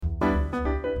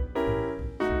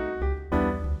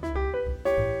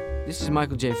this is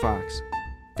Michael J. Fox.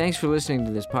 Thanks for listening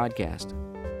to this podcast.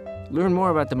 Learn more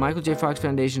about the Michael J. Fox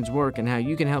Foundation's work and how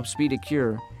you can help speed a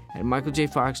cure at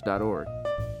michaeljfox.org.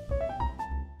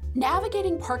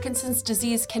 Navigating Parkinson's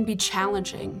disease can be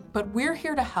challenging, but we're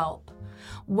here to help.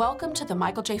 Welcome to the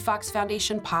Michael J. Fox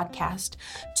Foundation podcast.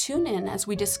 Tune in as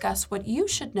we discuss what you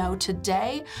should know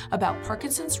today about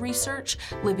Parkinson's research,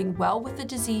 living well with the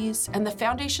disease, and the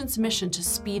Foundation's mission to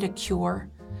speed a cure.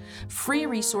 Free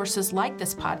resources like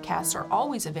this podcast are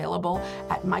always available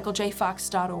at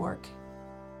michaeljfox.org.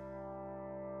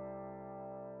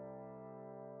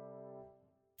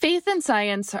 Faith and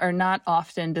science are not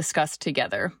often discussed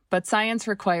together, but science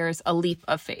requires a leap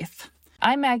of faith.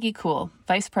 I'm Maggie Kuhl,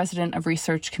 Vice President of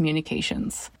Research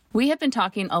Communications. We have been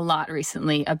talking a lot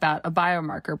recently about a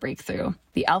biomarker breakthrough,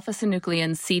 the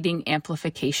alpha-synuclein seeding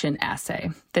amplification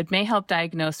assay, that may help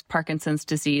diagnose Parkinson's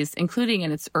disease, including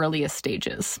in its earliest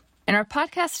stages. In our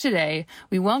podcast today,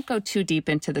 we won't go too deep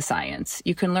into the science.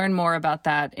 You can learn more about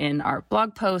that in our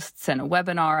blog posts and a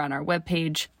webinar on our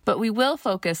webpage, but we will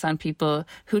focus on people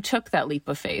who took that leap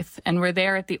of faith and were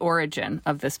there at the origin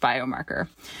of this biomarker,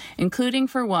 including,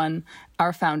 for one,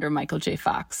 our founder, Michael J.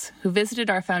 Fox, who visited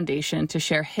our foundation to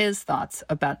share his thoughts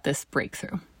about this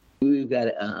breakthrough. We've got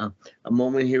a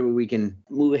moment here where we can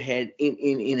move ahead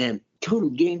in a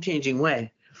total game-changing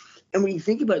way. And when you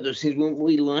think about those things, when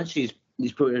we launch these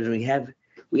programs,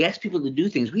 we ask people to do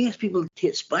things. We ask people to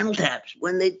hit spinal taps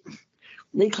when they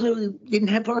clearly didn't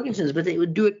have Parkinson's, but they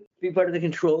would do it to be part of the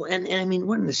control. And I mean,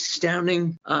 what an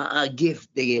astounding gift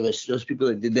they gave us, those people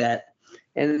that did that,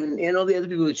 and all the other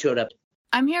people that showed up.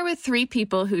 I'm here with three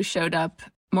people who showed up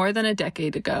more than a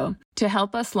decade ago to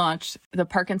help us launch the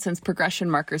Parkinson's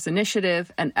Progression Markers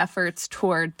Initiative and efforts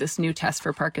toward this new test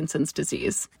for Parkinson's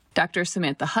disease. Dr.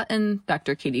 Samantha Hutton,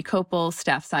 Dr. Katie Kopel,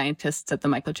 staff scientists at the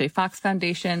Michael J. Fox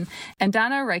Foundation, and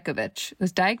Dana Rajkovic,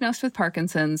 was diagnosed with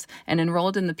Parkinson's and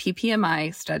enrolled in the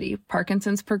PPMI study,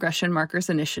 Parkinson's Progression Markers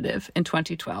Initiative, in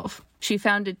 2012. She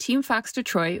founded Team Fox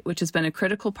Detroit, which has been a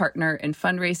critical partner in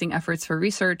fundraising efforts for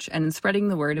research and in spreading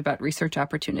the word about research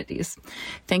opportunities.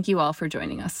 Thank you all for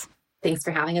joining us. Thanks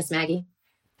for having us, Maggie.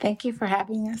 Thank you for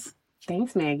having us.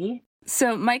 Thanks, Maggie.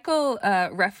 So Michael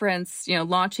referenced,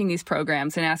 launching these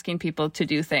programs and asking people to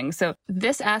do things. So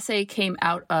this assay came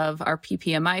out of our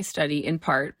PPMI study in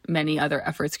part. Many other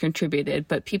efforts contributed,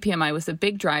 but PPMI was a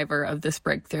big driver of this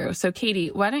breakthrough. So Katie,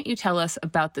 why don't you tell us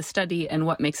about the study and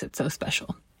what makes it so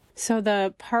special? So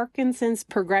the Parkinson's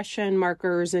Progression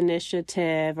Markers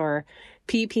Initiative, or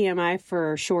PPMI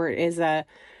for short, is a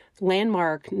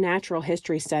landmark natural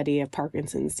history study of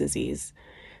Parkinson's disease.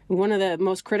 One of the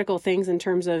most critical things in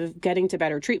terms of getting to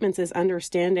better treatments is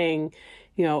understanding,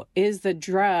 is the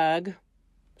drug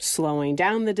slowing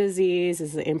down the disease?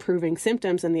 Is it improving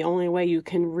symptoms? And the only way you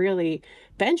can really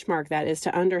benchmark that is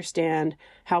to understand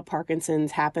how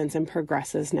Parkinson's happens and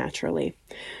progresses naturally.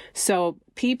 So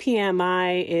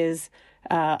PPMI is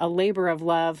a labor of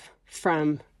love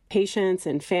from patients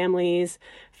and families,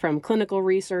 from clinical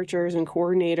researchers and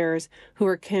coordinators who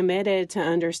are committed to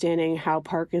understanding how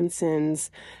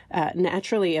Parkinson's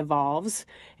naturally evolves.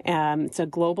 It's a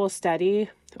global study.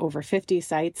 Over 50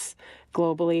 sites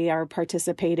globally are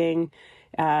participating,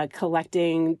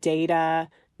 collecting data,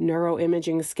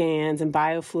 neuroimaging scans, and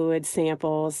biofluid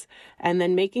samples, and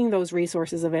then making those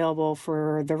resources available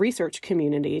for the research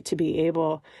community to be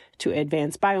able to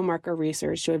advance biomarker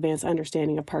research, to advance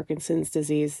understanding of Parkinson's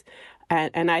disease.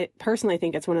 And I personally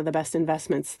think it's one of the best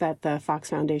investments that the Fox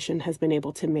Foundation has been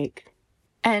able to make.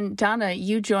 And Dana,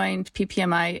 you joined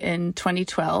PPMI in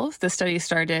 2012. The study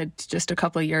started just a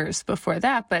couple of years before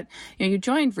that, but you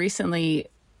joined recently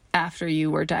after you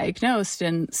were diagnosed.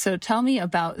 And so tell me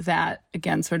about that,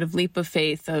 again, sort of leap of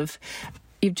faith of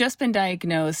you've just been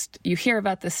diagnosed, you hear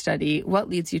about this study. What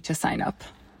leads you to sign up?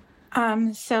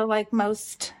 So like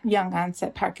most young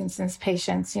onset Parkinson's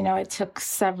patients, it took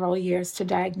several years to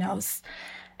diagnose.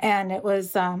 And it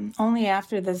was only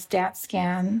after the STAT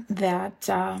scan that,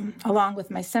 along with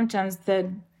my symptoms, that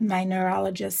my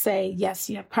neurologist say, yes,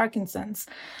 you have Parkinson's,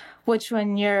 which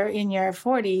when you're in your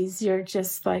 40s, you're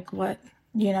just like, what?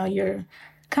 You're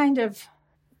kind of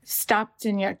stopped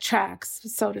in your tracks,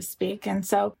 so to speak. And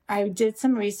so I did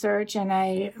some research, and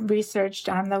I researched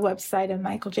on the website of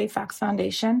Michael J. Fox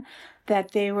Foundation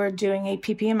that they were doing a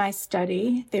PPMI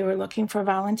study. They were looking for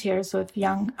volunteers with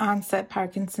young onset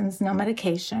Parkinson's, no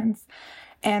medications.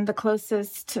 And the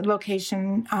closest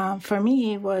location for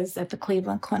me was at the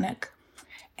Cleveland Clinic.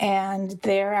 And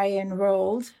there I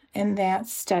enrolled in that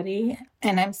study,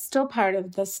 and I'm still part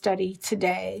of the study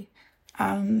today.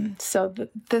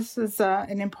 This is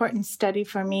an important study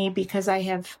for me because I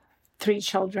have 3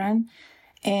 children,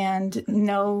 and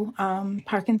no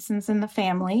Parkinson's in the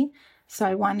family. So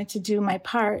I wanted to do my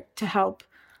part to help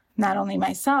not only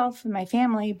myself and my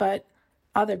family, but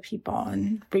other people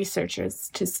and researchers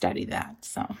to study that.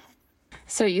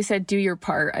 So you said do your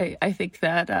part. I think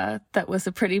that that was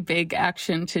a pretty big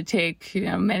action to take.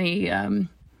 Many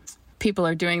people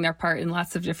are doing their part in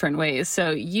lots of different ways.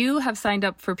 So you have signed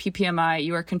up for PPMI.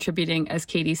 You are contributing, as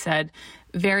Katie said,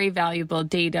 very valuable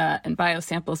data and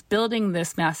biosamples, building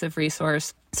this massive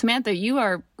resource. Samantha, you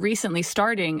are recently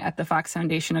starting at the Fox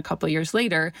Foundation a couple years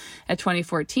later at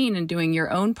 2014 and doing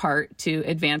your own part to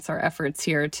advance our efforts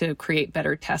here to create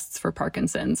better tests for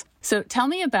Parkinson's. So tell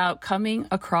me about coming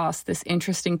across this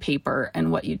interesting paper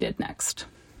and what you did next.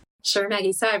 Sure,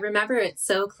 Maggie. So I remember it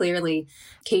so clearly.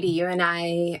 Katie, you and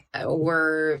I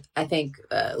were, I think,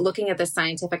 looking at this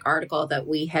scientific article that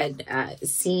we had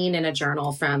seen in a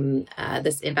journal from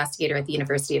this investigator at the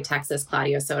University of Texas,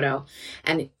 Claudio Soto.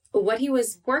 And what he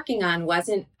was working on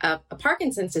wasn't a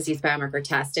Parkinson's disease biomarker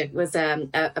test. It was a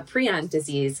prion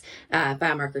disease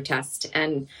biomarker test.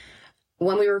 And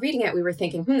when we were reading it, we were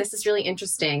thinking, this is really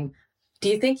interesting. Do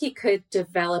you think he could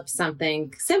develop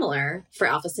something similar for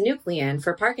alpha-synuclein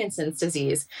for Parkinson's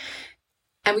disease?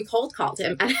 And we cold called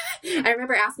him. And I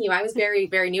remember asking you, I was very,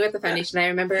 very new at the foundation. I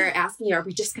remember asking you, are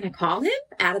we just going to call him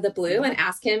out of the blue and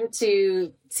ask him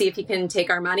to see if he can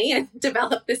take our money and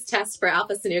develop this test for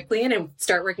alpha-synuclein and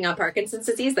start working on Parkinson's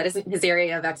disease? That isn't his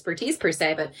area of expertise per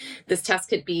se, but this test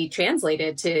could be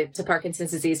translated to Parkinson's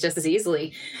disease just as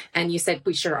easily. And you said,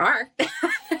 we sure are.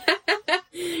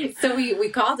 So we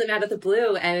called him out of the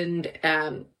blue and,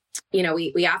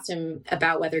 we asked him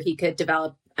about whether he could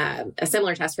develop a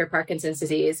similar test for Parkinson's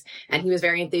disease. And he was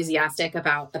very enthusiastic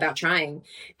about trying.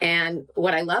 And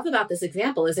what I love about this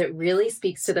example is it really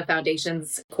speaks to the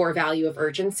foundation's core value of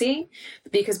urgency,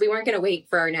 because we weren't going to wait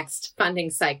for our next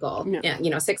funding cycle,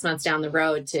 6 months down the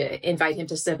road to invite him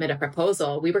to submit a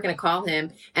proposal. We were going to call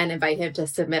him and invite him to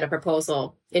submit a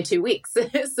proposal in 2 weeks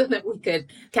so that we could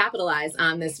capitalize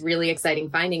on this really exciting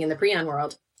finding in the prion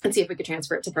world and see if we could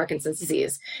transfer it to Parkinson's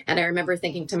disease. And I remember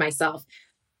thinking to myself,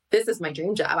 this is my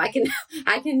dream job. I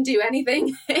can do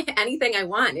anything I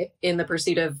want in the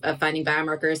pursuit of finding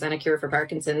biomarkers and a cure for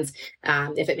Parkinson's.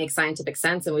 If it makes scientific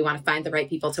sense and we want to find the right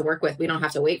people to work with, we don't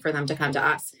have to wait for them to come to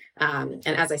us. And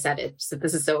as I said,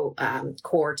 this is so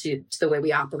core to the way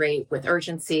we operate with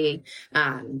urgency,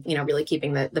 really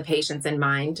keeping the patients in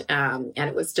mind. And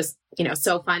it was just,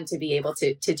 so fun to be able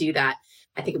to do that.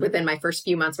 I think within my first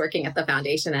few months working at the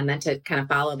foundation, and then to kind of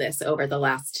follow this over the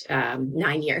last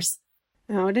 9 years.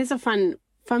 Oh, it is a fun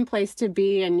place to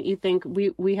be. And you think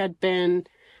we had been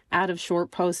out of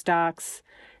short postdocs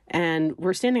and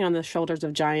we're standing on the shoulders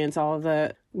of giants. All of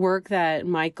the work that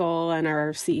Michael and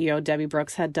our CEO, Debbie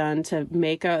Brooks, had done to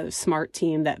make a smart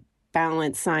team that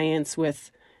balanced science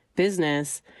with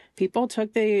business. People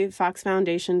took the Fox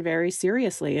Foundation very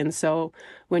seriously. And so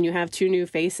when you have two new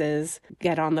faces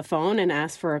get on the phone and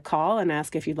ask for a call and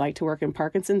ask if you'd like to work in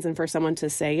Parkinson's, and for someone to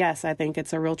say yes, I think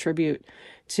it's a real tribute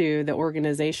to the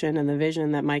organization and the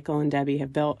vision that Michael and Debbie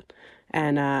have built.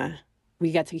 And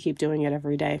we get to keep doing it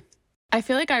every day. I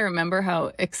feel like I remember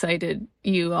how excited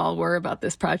you all were about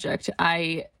this project.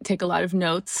 I take a lot of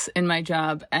notes in my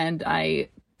job, and I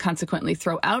consequently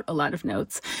throw out a lot of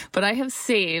notes, but I have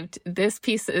saved this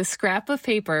scrap of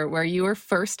paper where you were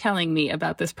first telling me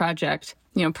about this project,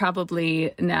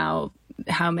 probably now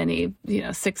how many,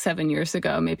 6-7 years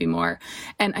ago, maybe more.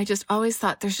 And I just always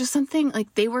thought there's just something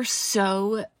like they were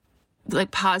so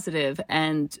positive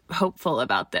and hopeful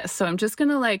about this. So I'm just going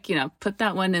to put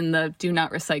that one in the do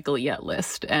not recycle yet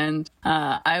list. And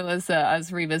I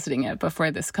was revisiting it before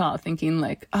this call thinking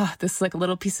this is like a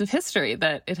little piece of history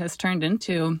that it has turned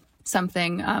into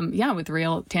something, with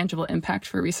real tangible impact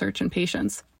for research and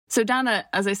patients. So Donna,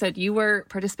 as I said, you were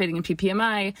participating in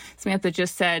PPMI. Samantha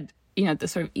just said, the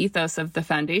sort of ethos of the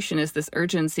foundation is this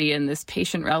urgency and this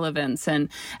patient relevance. And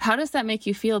how does that make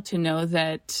you feel to know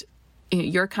that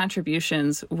your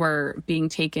contributions were being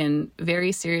taken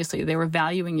very seriously? They were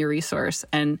valuing your resource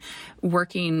and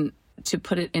working to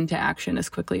put it into action as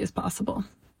quickly as possible.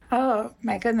 Oh,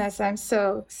 my goodness. I'm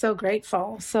so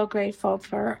grateful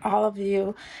for all of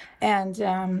you. And,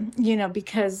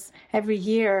 because every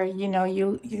year,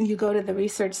 you go to the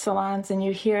research salons and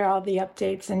you hear all the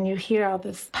updates and you hear all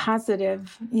this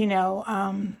positive,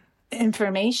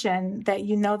 information that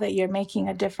that you're making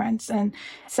a difference. And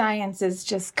science is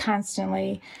just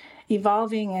constantly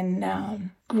evolving and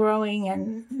growing,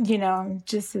 and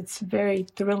it's very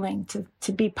thrilling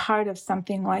to be part of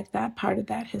something like that, part of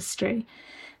that history.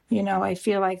 I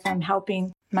feel like I'm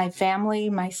helping my family,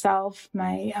 myself,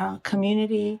 my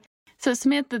community. So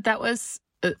Samantha, that was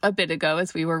a bit ago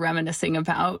as we were reminiscing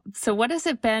about. So what has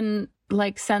it been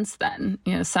like since then?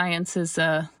 Science is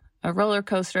a roller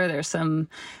coaster. There's some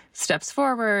steps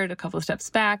forward, a couple of steps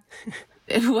back.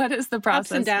 What is the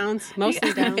process? Ups and downs,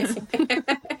 mostly downs.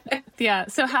 Yeah.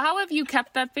 So how have you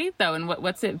kept that faith, though? And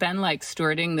what's it been like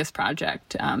stewarding this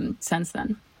project since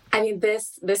then? I mean,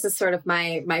 this is sort of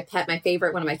one of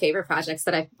my favorite projects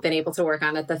that I've been able to work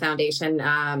on at the foundation.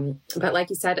 But like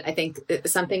you said, I think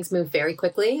some things move very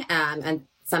quickly, and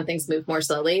some things move more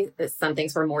slowly. Some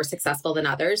things were more successful than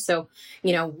others. So,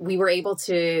 we were able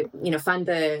to, fund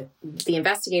the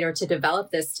investigator to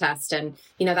develop this test. And,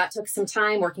 that took some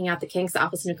time working out the kinks.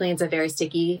 Alpha-synuclein is a very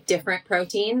sticky, different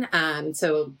protein.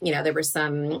 So, there were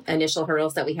some initial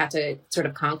hurdles that we had to sort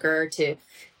of conquer to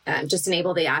just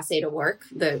enable the assay to work,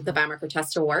 the biomarker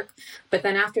test to work. But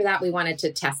then after that, we wanted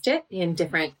to test it in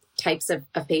different types of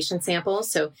patient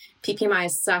samples. So PPMI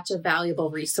is such a valuable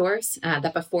resource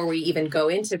that before we even go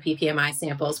into PPMI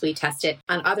samples, we test it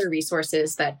on other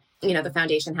resources that, the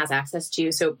foundation has access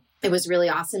to. So it was really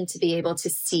awesome to be able to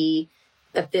see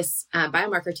that this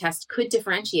biomarker test could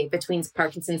differentiate between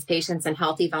Parkinson's patients and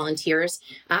healthy volunteers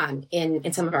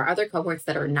in some of our other cohorts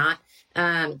that are not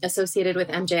associated with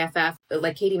MJFF.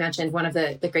 Like Katie mentioned, one of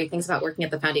the great things about working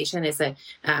at the foundation is that,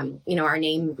 our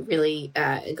name really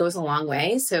goes a long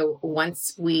way. So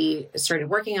once we started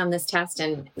working on this test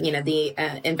and,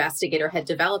 the investigator had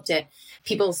developed it,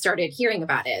 people started hearing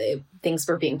about it. Things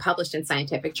were being published in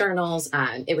scientific journals.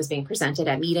 It was being presented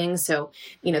at meetings. So,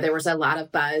 there was a lot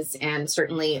of buzz, and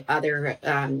certainly other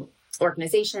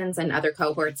organizations and other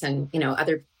cohorts and,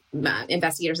 other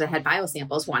investigators that had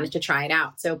biosamples wanted to try it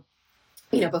out. So,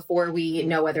 before we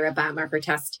know whether a biomarker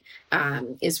test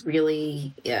is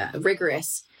really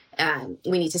rigorous,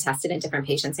 we need to test it in different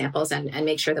patient samples and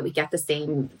make sure that we get the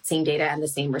same data and the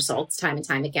same results time and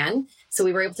time again. So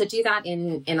we were able to do that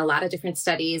in a lot of different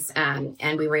studies,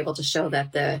 and we were able to show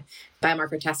that the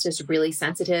biomarker test is really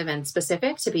sensitive and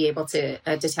specific to be able to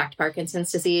detect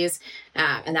Parkinson's disease.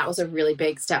 And that was a really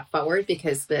big step forward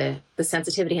because the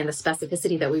sensitivity and the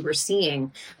specificity that we were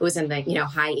seeing was in the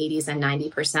high 80s and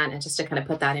 90%. And just to kind of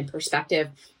put that in perspective,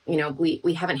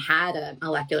 we haven't had a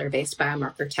molecular-based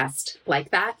biomarker test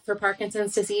like that for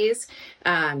Parkinson's disease.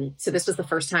 So this was the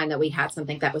first time that we had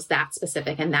something that was that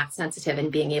specific and that sensitive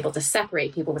and being able to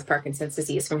separate people with Parkinson's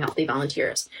disease from healthy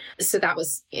volunteers. So that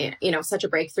was, such a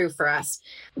breakthrough for us.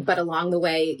 But along the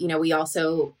way, we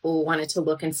also wanted to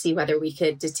look and see whether we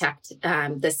could detect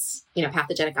this,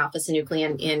 pathogenic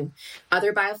alpha-synuclein in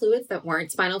other biofluids that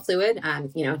weren't spinal fluid.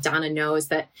 Donna knows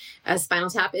that a spinal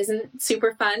tap isn't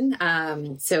super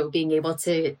fun. So being able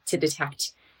to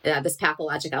detect this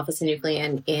pathologic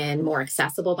alpha-synuclein in more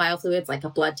accessible biofluids like a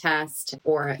blood test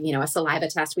or, a saliva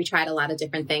test. We tried a lot of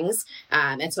different things.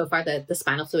 And so far the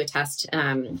spinal fluid test,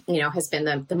 has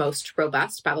been the most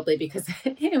robust, probably because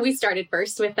we started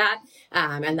first with that.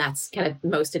 And that's kind of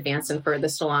most advanced and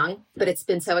furthest along. But it's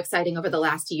been so exciting over the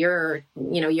last year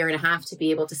and a half to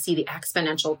be able to see the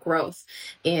exponential growth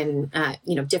in,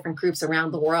 different groups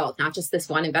around the world, not just this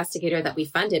one investigator that we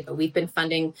funded, but we've been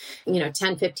funding,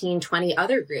 10, 15, 20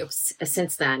 other groups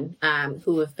since then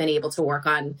who have been able to work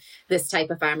on this type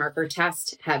of biomarker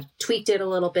test, have tweaked it a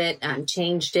little bit,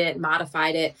 changed it,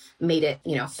 modified it, made it,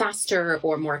 faster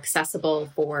or more accessible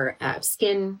for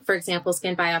skin, for example,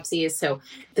 skin biopsies. So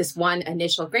this one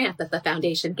initial grant that the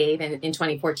foundation gave in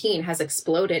 2014 has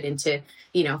exploded into,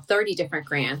 30 different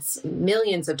grants,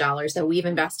 millions of dollars that we've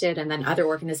invested and then other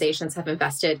organizations have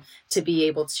invested to be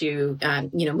able to,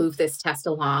 move this test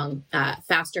along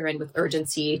faster and with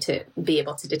urgency to be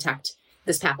able to detect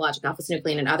this pathologic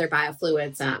alpha-synuclein and other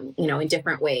biofluids, in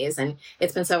different ways. And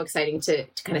it's been so exciting to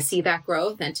kind of see that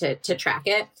growth and to track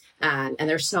it. And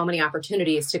there's so many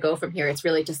opportunities to go from here. It's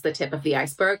really just the tip of the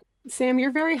iceberg. Sam,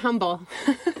 you're very humble.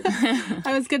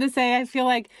 I was going to say, I feel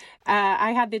like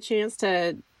I had the chance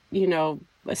to,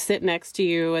 sit next to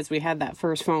you as we had that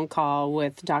first phone call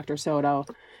with Dr. Soto.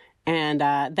 And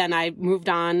then I moved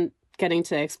on, getting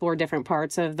to explore different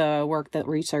parts of the work that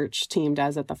research team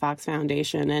does at the Fox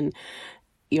Foundation. And,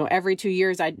 every 2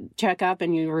 years I'd check up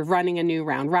and you were running a new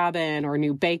round robin or a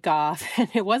new bake off. And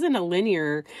it wasn't a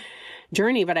linear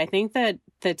journey, but I think that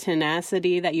the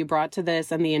tenacity that you brought to this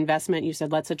and the investment, you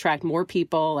said, let's attract more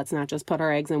people. Let's not just put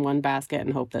our eggs in one basket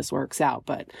and hope this works out,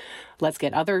 but let's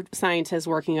get other scientists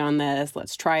working on this.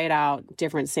 Let's try it out,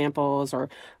 different samples, or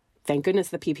thank goodness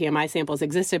the PPMI samples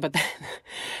existed, but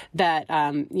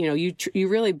you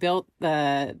really built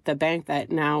the bank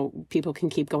that now people can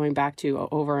keep going back to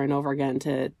over and over again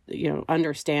to,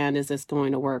 understand, is this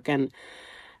going to work? And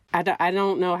I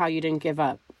don't know how you didn't give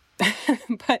up.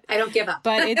 but I don't give up.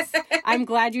 But I'm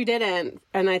glad you didn't.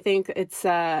 And I think it's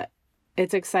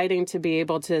exciting to be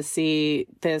able to see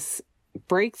this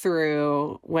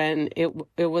breakthrough when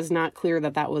it was not clear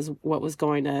that was what was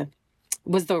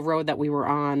was the road that we were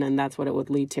on, and that's what it would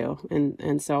lead to.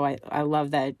 And so I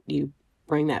love that you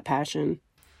bring that passion.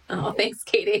 Oh, thanks,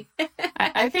 Katie.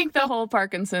 I think the whole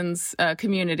Parkinson's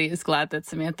community is glad that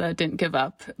Samantha didn't give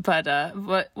up. But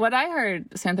what I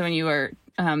heard, Samantha, when you were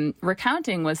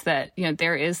recounting was that,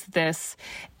 there is this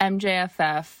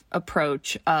MJFF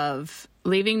approach of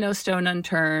leaving no stone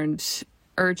unturned,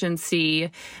 urgency,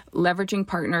 leveraging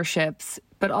partnerships,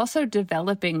 but also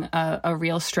developing a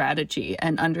real strategy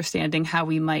and understanding how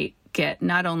we might get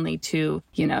not only to,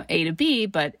 A to B,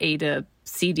 but A to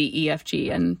C, D, E, F, G.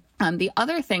 And the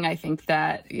other thing I think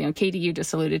that, Katie, you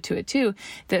just alluded to it too,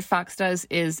 that Fox does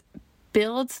is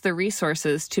builds the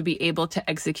resources to be able to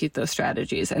execute those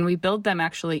strategies. And we build them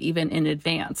actually even in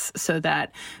advance so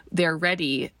that they're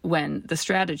ready when the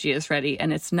strategy is ready.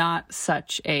 And it's not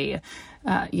such a,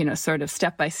 sort of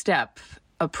step-by-step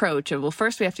approach of, well,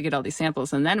 first we have to get all these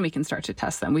samples and then we can start to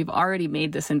test them. We've already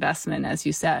made this investment, as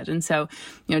you said. And so,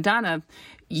 Donna,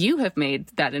 you have made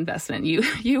that investment.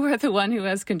 You are the one who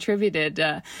has contributed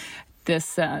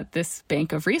this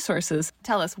bank of resources.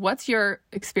 Tell us, what's your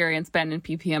experience been in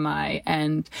PPMI,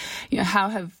 and how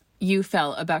have you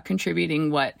felt about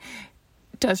contributing what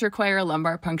does require a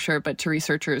lumbar puncture, but to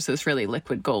researchers is really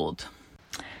liquid gold?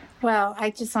 Well, I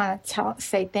just want to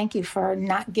say thank you for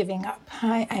not giving up.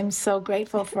 I'm so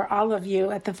grateful for all of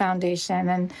you at the foundation.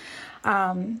 And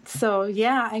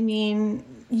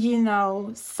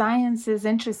science is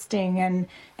interesting,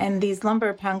 and these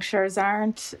lumbar punctures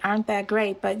aren't that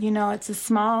great, but it's a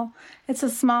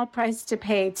small price to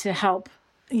pay to help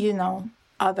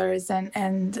others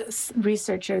and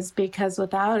researchers, because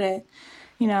without it,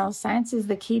 science is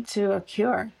the key to a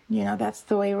cure. That's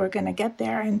the way we're going to get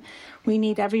there. And we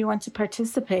need everyone to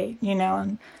participate,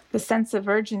 and the sense of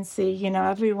urgency,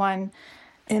 everyone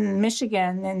in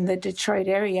Michigan, in the Detroit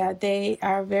area, they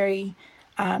are very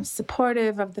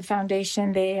supportive of the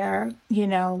foundation. They are,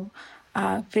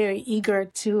 very eager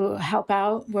to help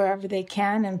out wherever they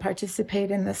can and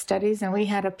participate in the studies. And we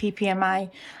had a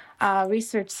PPMI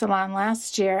research salon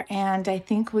last year, and I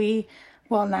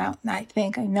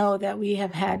know that we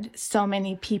have had so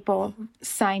many people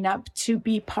sign up to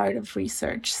be part of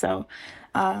research. So,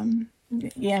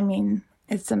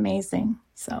 it's amazing.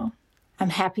 So I'm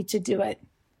happy to do it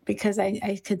because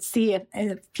I could see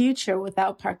a future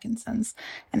without Parkinson's,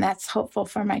 and that's hopeful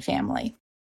for my family.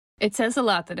 It says a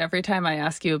lot that every time I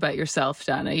ask you about yourself,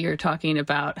 Donna, you're talking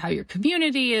about how your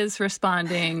community is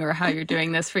responding or how you're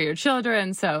doing this for your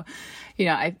children. So,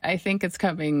 I think it's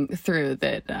coming through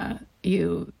that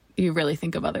you really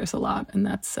think of others a lot, and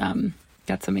that's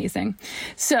amazing.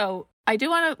 So I do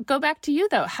want to go back to you,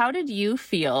 though. How did you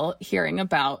feel hearing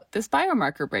about this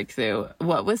biomarker breakthrough?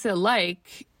 What was it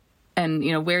like? And,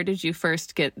 where did you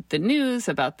first get the news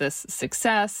about this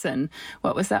success, and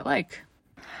what was that like?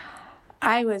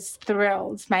 I was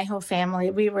thrilled. My whole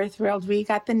family, we were thrilled. We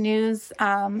got the news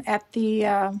at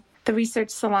the research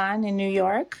salon in New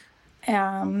York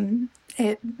during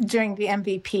the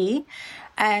MVP.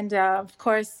 And of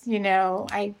course,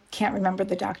 I can't remember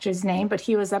the doctor's name, but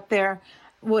he was up there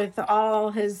with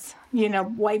all his,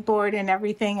 whiteboard and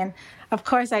everything. And of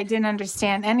course, I didn't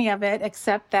understand any of it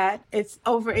except that it's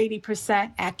over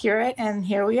 80% accurate. And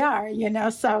here we are,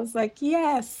 so I was like,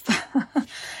 yes,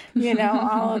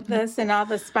 all of this and all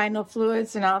the spinal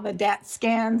fluids and all the DAT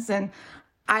scans. And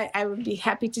I would be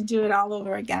happy to do it all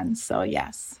over again. So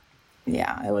yes.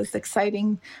 Yeah, it was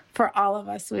exciting for all of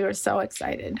us. We were so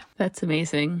excited. That's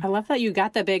amazing. I love that you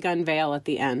got the big unveil at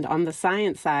the end. On the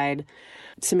science side,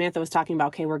 Samantha was talking about,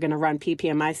 okay, we're going to run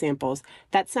PPMI samples.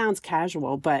 That sounds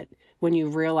casual, but when you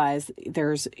realize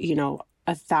there's,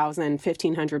 1,000,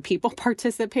 1,500 people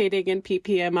participating in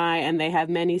PPMI and they have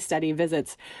many study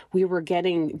visits, we were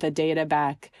getting the data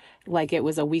back like it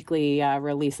was a weekly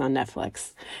release on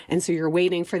Netflix. And so you're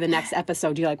waiting for the next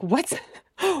episode. You're like, what's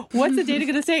the data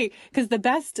going to say? Because the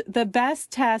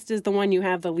best test is the one you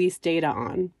have the least data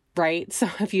on, right? So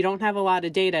if you don't have a lot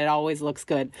of data, it always looks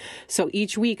good. So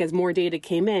each week as more data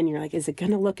came in, you're like, is it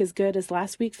going to look as good as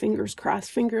last week? Fingers crossed,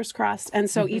 fingers crossed.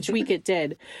 And so each week it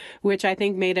did, which I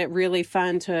think made it really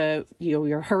fun to,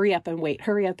 you're hurry up and wait.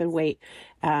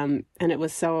 And it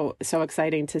was so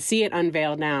exciting to see it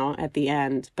unveiled now at the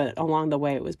end, but along the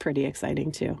way, it was pretty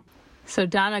exciting too. So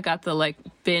Donna got the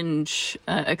binge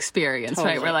experience,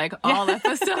 Totally. right? Where all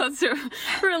episodes are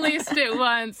released at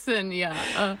once, and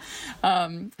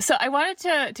So I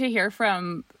wanted to hear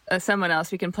from someone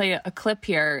else. We can play a clip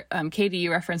here. Katie,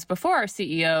 you referenced before our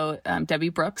CEO, Debbie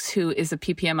Brooks, who is a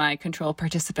PPMI control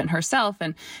participant herself,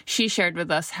 and she shared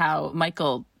with us how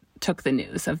Michael took the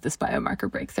news of this biomarker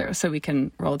breakthrough. So we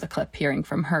can roll the clip hearing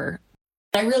from her.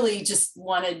 I really just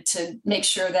wanted to make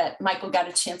sure that Michael got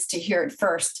a chance to hear it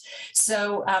first.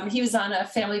 So he was on a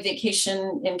family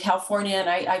vacation in California, and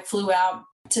I flew out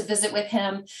to visit with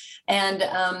him. And,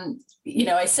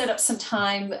 I set up some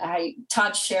time.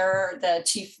 Todd Scherer, the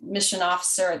chief mission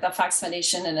officer at the Fox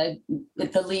Foundation and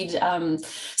the lead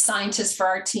scientist for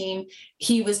our team,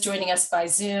 he was joining us by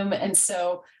Zoom. And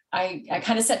so I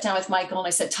kind of sat down with Michael and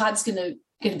I said, Todd's going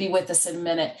to be with us in a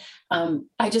minute.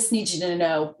 I just need you to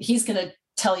know he's going to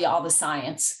tell you all the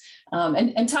science.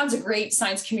 And Todd's a great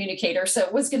science communicator. So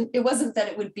it wasn't that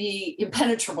it would be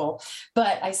impenetrable,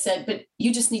 but I said, but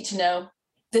you just need to know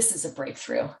this is a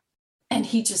breakthrough. And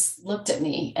he just looked at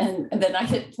me, and then I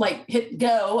hit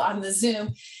go on the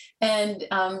Zoom, and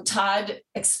Todd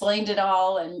explained it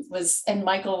all, and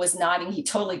Michael was nodding. He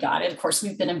totally got it. Of course,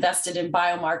 we've been invested in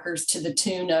biomarkers to the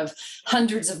tune of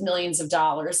hundreds of millions of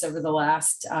dollars over the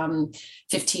last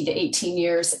 15 to 18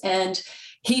 years. And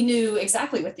he knew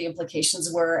exactly what the implications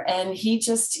were. And he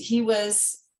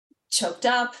was choked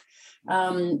up.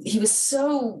 He was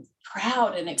so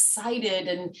proud and excited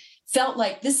and felt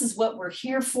like this is what we're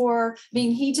here for. I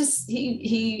mean,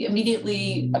 he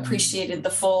immediately appreciated the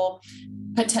full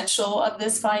potential of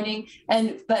this finding.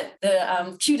 But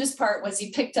the cutest part was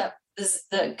he picked up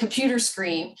the computer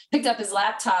screen, picked up his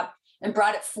laptop and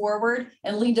brought it forward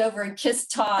and leaned over and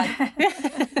kissed Todd.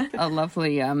 A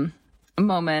lovely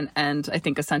moment, and I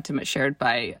think a sentiment shared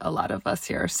by a lot of us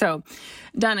here. So,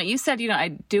 Donna, you said,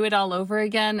 I'd do it all over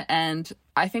again, and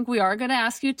I think we are going to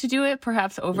ask you to do it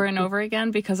perhaps over and over again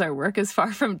because our work is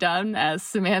far from done. As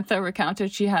Samantha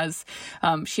recounted, she has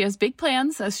big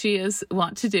plans, as she is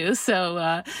wont to do.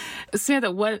 So,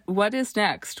 Samantha, what is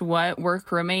next? What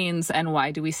work remains, and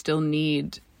why do we still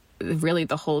need really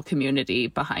the whole community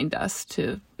behind us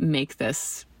to make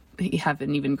this have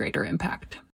an even greater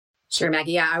impact? Sure,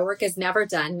 Maggie. Yeah, our work is never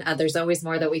done. There's always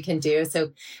more that we can do.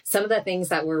 So some of the things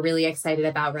that we're really excited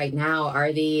about right now are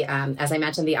as I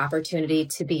mentioned, the opportunity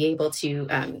to be able to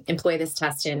employ this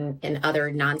test in other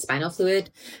non-spinal fluid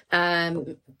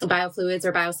biofluids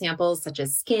or biosamples, such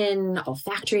as skin,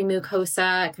 olfactory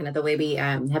mucosa, kind of the way we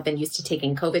have been used to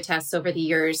taking COVID tests over the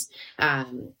years.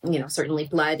 Certainly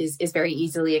blood is very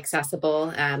easily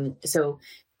accessible. So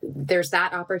there's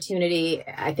that opportunity.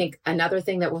 I think another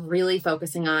thing that we're really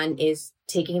focusing on is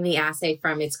taking the assay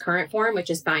from its current form,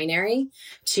 which is binary,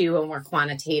 to a more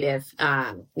quantitative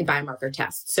biomarker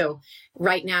test. So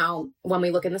right now, when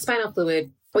we look in the spinal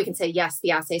fluid, we can say, yes,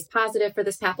 the assay is positive for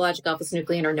this pathologic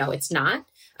alpha-synuclein, or no, it's not,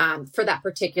 for that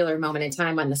particular moment in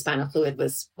time when the spinal fluid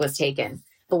was taken.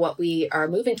 But what we are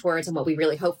moving towards and what we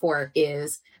really hope for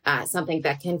is something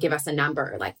that can give us a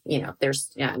number, like,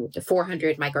 there's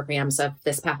 400 micrograms of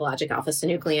this pathologic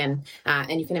alpha-synuclein.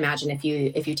 And you can imagine if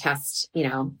you test,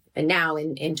 now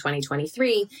in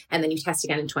 2023, and then you test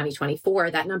again in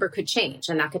 2024, that number could change.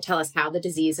 And that could tell us how the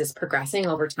disease is progressing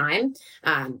over time.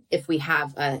 If we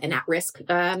have an at-risk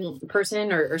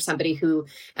person or somebody who,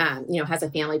 has a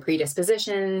family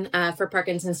predisposition for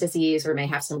Parkinson's disease, or may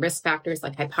have some risk factors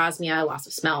like hyposmia, loss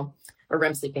of smell, or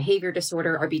REM sleep behavior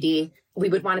disorder, RBD, we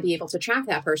would want to be able to track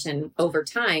that person over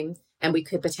time. And we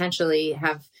could potentially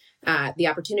have the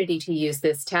opportunity to use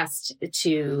this test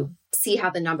to see how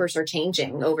the numbers are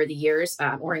changing over the years,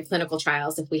 or in clinical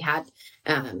trials. If we had,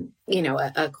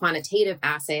 a quantitative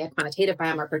assay, a quantitative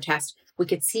biomarker test, we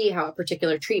could see how a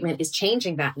particular treatment is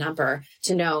changing that number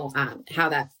to know how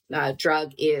that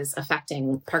drug is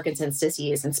affecting Parkinson's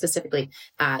disease, and specifically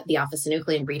the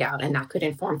alpha-synuclein readout, and that could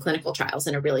inform clinical trials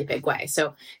in a really big way.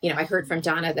 So, I heard from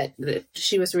Donna that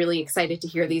she was really excited to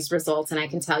hear these results, and I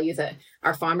can tell you that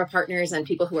our pharma partners and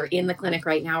people who are in the clinic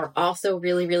right now are also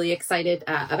really, really excited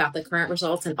about the current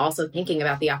results, and also thinking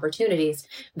about the opportunities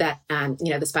that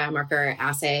this biomarker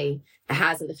assay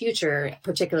has in the future,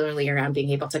 particularly around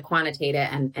being able to quantitate it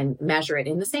and measure it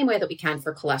in the same way that we can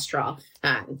for cholesterol.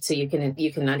 So you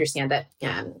can understand that,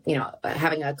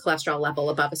 having a cholesterol level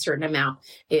above a certain amount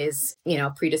is,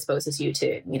 predisposes you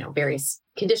to, various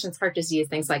conditions, heart disease,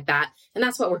 things like that. And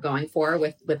that's what we're going for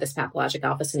with this pathologic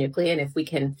alpha-synuclein. If we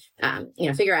can,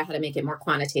 figure out how to make it more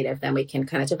quantitative, then we can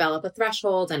kind of develop a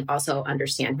threshold and also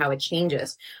understand how it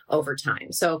changes over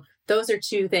time. So those are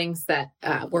two things that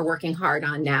we're working hard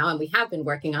on now. And we have been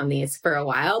working on these for a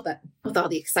while, but with all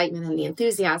the excitement and the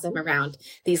enthusiasm around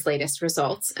these latest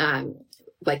results,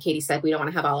 like Katie said, we don't want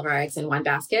to have all of our eggs in one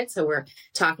basket. So we're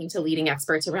talking to leading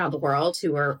experts around the world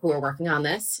who are working on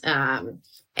this.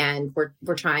 And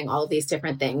we're trying all of these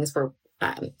different things. We're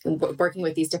working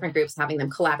with these different groups, having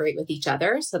them collaborate with each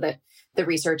other so that the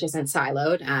research isn't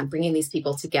siloed, bringing these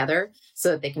people together so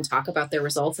that they can talk about their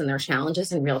results and their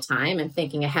challenges in real time, and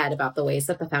thinking ahead about the ways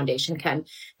that the foundation can,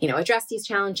 address these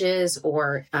challenges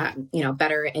or,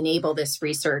 better enable this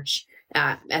research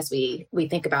as we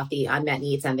think about the unmet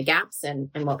needs and the gaps and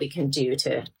what we can do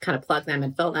to kind of plug them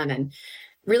and fill them and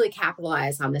really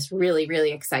capitalize on this really,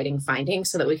 really exciting finding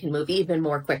so that we can move even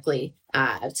more quickly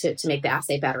to make the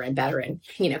assay better and better and,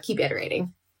 keep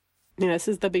iterating. Yeah, this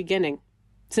is the beginning.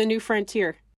 It's a new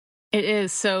frontier. It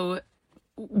is. So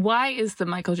why is the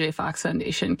Michael J. Fox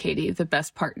Foundation, Katie, the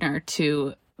best partner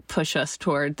to push us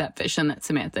toward that vision that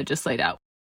Samantha just laid out?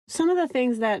 Some of the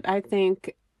things that I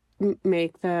think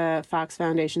make the Fox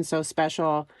Foundation so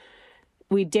special,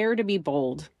 we dare to be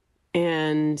bold.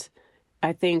 And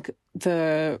I think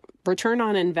the return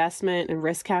on investment and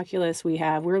risk calculus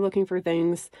we're looking for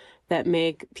things that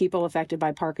make people affected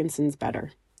by Parkinson's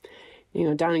better.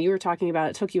 Donna, you were talking about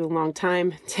it took you a long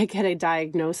time to get a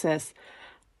diagnosis.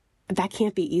 That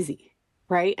can't be easy,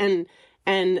 right? And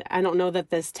I don't know that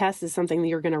this test is something that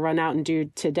you're going to run out and do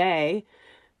today,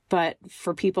 but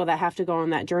for people that have to go on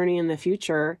that journey in the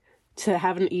future, to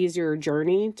have an easier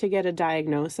journey to get a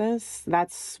diagnosis,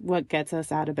 that's what gets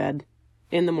us out of bed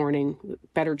in the morning.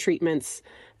 Better treatments.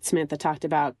 Samantha talked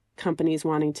about companies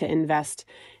wanting to invest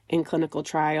in clinical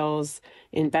trials,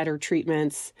 in better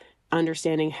treatments,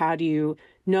 understanding how do you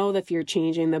know if you're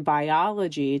changing the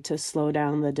biology to slow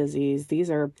down the disease. These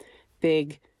are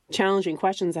big, challenging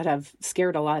questions that have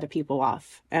scared a lot of people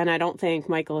off. And I don't think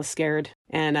Michael is scared.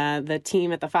 And the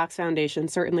team at the Fox Foundation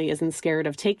certainly isn't scared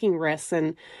of taking risks.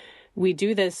 And we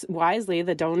do this wisely.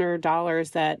 The donor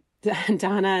dollars that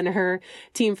Donna and her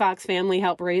Team Fox family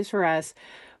help raise for us,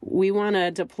 we want to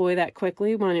deploy that quickly.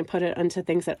 We want to put it into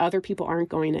things that other people aren't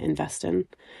going to invest in.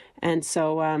 And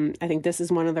so I think this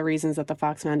is one of the reasons that the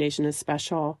Fox Foundation is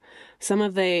special. Some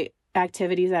of the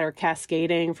activities that are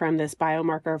cascading from this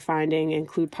biomarker finding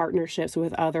include partnerships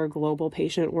with other global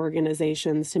patient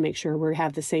organizations to make sure we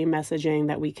have the same messaging,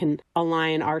 that we can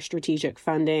align our strategic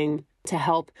funding to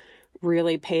help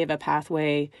really pave a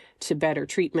pathway to better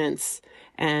treatments.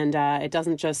 And it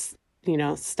doesn't just,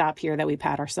 stop here that we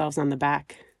pat ourselves on the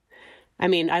back. I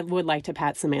mean, I would like to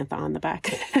pat Samantha on the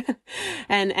back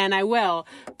and I will,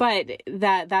 but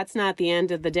that's not the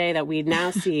end of the day, that we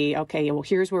now see, okay, well,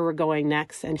 here's where we're going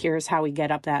next. And here's how we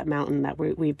get up that mountain that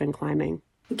we've been climbing.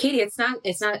 Katie, it's not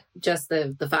just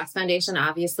the Fox Foundation.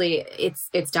 Obviously, it's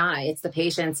Donna, it's the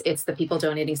patients, it's the people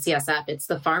donating CSF, it's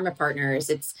the pharma partners,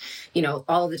 it's,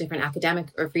 all of the different academic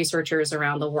researchers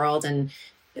around the world. And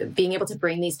being able to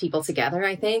bring these people together,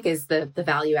 I think, is the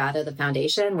value add of the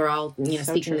foundation. We're all,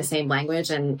 speaking the same language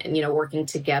and, working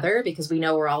together because we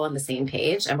know we're all on the same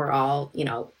page and we're all,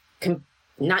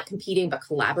 not competing, but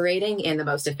collaborating in the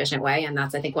most efficient way. And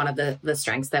that's, I think, one of the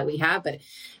strengths that we have. But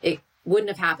it wouldn't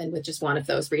have happened with just one of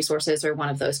those resources or one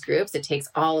of those groups. It takes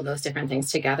all of those different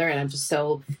things together. And I'm just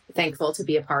so thankful to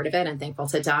be a part of it, and thankful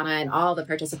to Donna and all the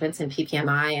participants in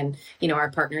PPMI and,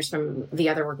 our partners from the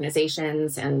other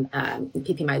organizations and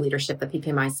PPMI leadership, the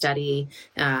PPMI study,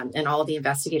 and all of the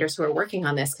investigators who are working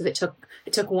on this, because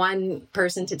it took one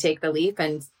person to take the leap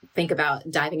and think about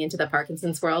diving into the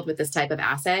Parkinson's world with this type of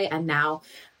assay. And now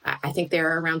I think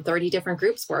there are around 30 different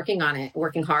groups working on it,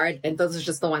 working hard. And those are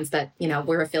just the ones that,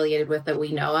 we're affiliated with, that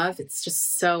we know of. It's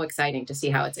just so exciting to see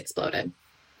how it's exploded.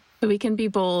 We can be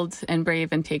bold and brave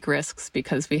and take risks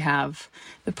because we have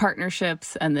the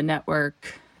partnerships and the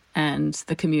network and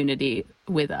the community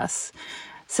with us.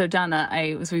 So Donna,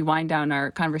 as we wind down our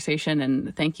conversation,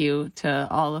 and thank you to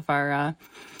all of our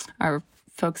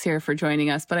folks here for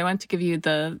joining us, but I want to give you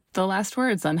the last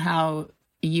words on how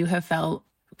you have felt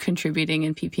contributing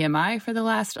in PPMI for the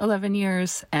last 11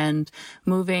 years and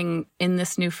moving in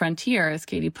this new frontier, as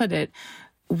Katie put it,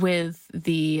 with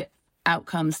the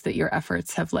outcomes that your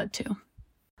efforts have led to.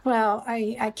 Well,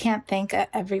 I can't thank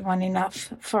everyone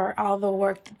enough for all the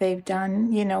work that they've done.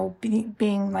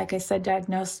 Being, like I said,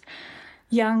 diagnosed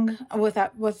young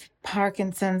with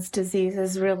Parkinson's disease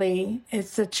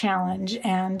it's a challenge.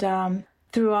 And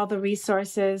through all the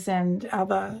resources and all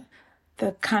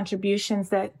the contributions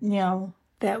that,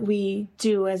 that we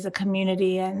do as a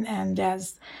community and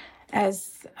as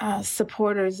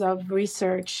supporters of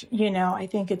research. I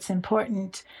think it's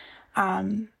important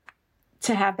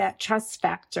to have that trust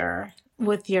factor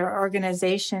with your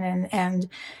organization and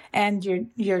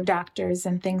your doctors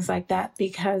and things like that,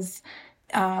 because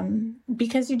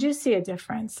you do see a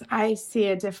difference. I see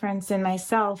a difference in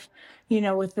myself,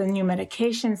 with the new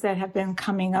medications that have been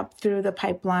coming up through the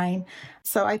pipeline.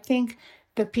 So I think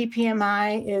the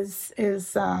PPMI is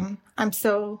I'm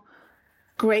so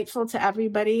grateful to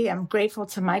everybody. I'm grateful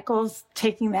to Michael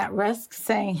taking that risk,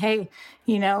 saying, hey,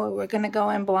 we're going to go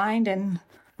in blind and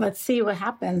let's see what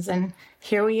happens. And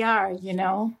here we are,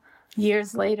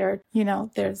 years later,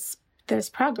 there's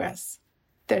progress.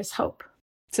 There's hope.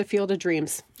 It's a field of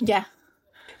dreams. Yeah.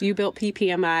 You built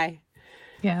PPMI.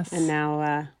 Yes. And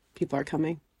now people are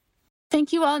coming.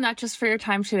 Thank you all, not just for your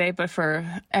time today, but for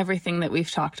everything that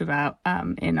we've talked about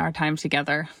in our time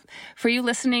together. For you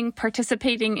listening,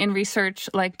 participating in research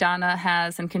like Donna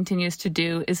has and continues to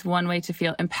do is one way to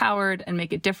feel empowered and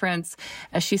make a difference,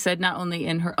 as she said, not only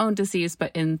in her own disease,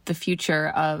 but in the future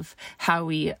of how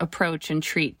we approach and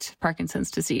treat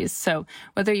Parkinson's disease. So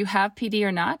whether you have PD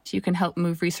or not, you can help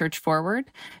move research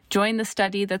forward. Join the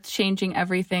study that's changing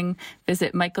everything.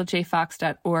 Visit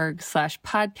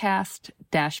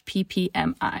michaeljfox.org/podcast-PPMI.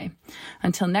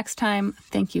 Until next time,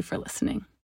 thank you for listening.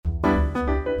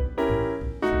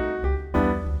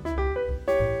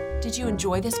 Did you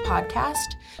enjoy this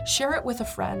podcast? Share it with a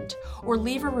friend or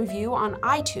leave a review on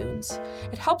iTunes.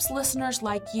 It helps listeners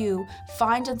like you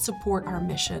find and support our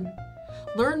mission.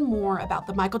 Learn more about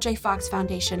the Michael J. Fox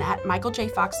Foundation at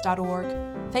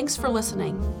michaeljfox.org. Thanks for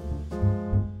listening.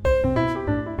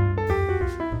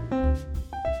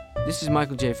 This is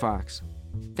Michael J. Fox.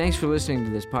 Thanks for listening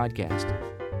to this podcast.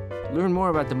 Learn more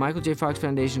about the Michael J. Fox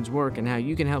Foundation's work and how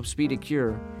you can help speed a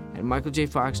cure at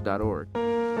michaeljfox.org.